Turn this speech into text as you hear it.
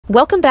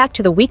Welcome back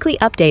to the weekly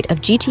update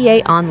of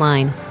GTA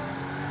Online.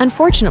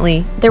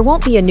 Unfortunately, there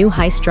won't be a new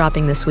heist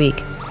dropping this week.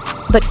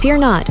 But fear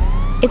not,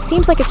 it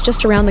seems like it's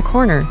just around the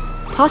corner,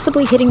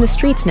 possibly hitting the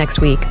streets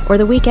next week or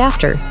the week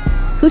after.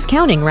 Who's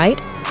counting, right?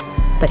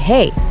 But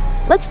hey,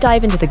 let's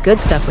dive into the good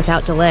stuff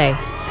without delay.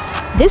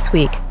 This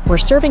week, we're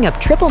serving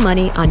up triple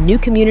money on new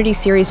Community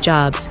Series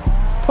jobs.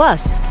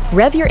 Plus,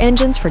 rev your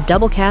engines for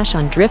double cash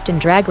on drift and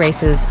drag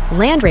races,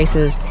 land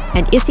races,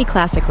 and ISI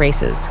Classic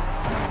races.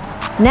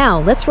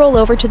 Now, let's roll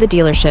over to the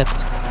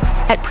dealerships.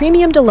 At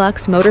Premium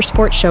Deluxe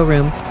Motorsport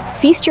Showroom,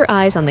 feast your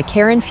eyes on the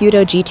Karin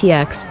Feudo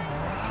GTX,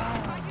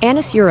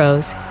 Anis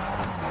Euros,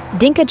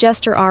 Dinka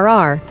Jester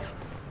RR,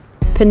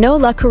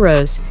 Pinot La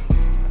Coureuse,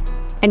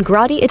 and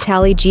Grotti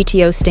Itali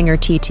GTO Stinger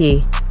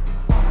TT.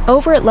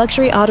 Over at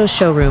Luxury Autos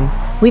Showroom,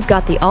 we've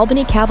got the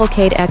Albany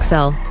Cavalcade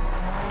XL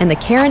and the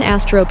Karin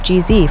Astrope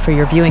GZ for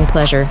your viewing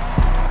pleasure.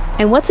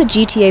 And what's a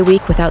GTA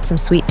week without some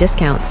sweet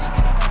discounts?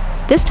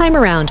 This time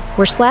around,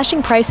 we're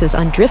slashing prices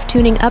on drift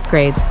tuning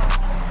upgrades.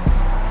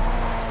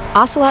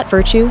 Ocelot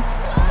Virtue,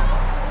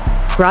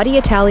 Grotti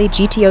Itali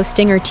GTO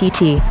Stinger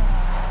TT,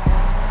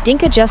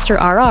 Dinka Jester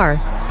RR,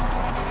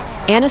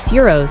 Anis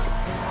Euros,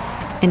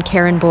 and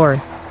Karin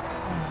Bor.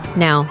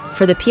 Now,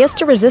 for the pièce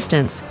de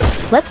resistance,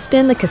 let's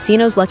spin the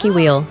casino's lucky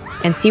wheel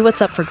and see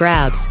what's up for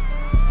grabs.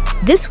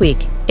 This week,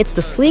 it's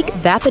the sleek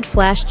Vapid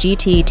Flash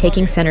GT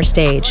taking center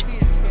stage.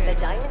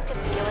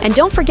 And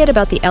don't forget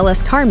about the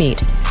LS Car Meet,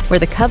 where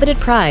the coveted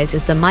prize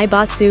is the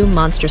Maibatsu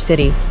Monster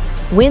City.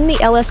 Win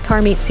the LS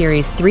Car Meet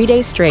Series 3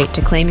 days straight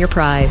to claim your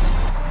prize.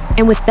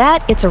 And with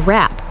that, it's a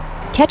wrap.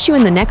 Catch you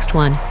in the next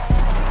one.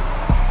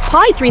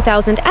 Pi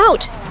 3000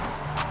 out!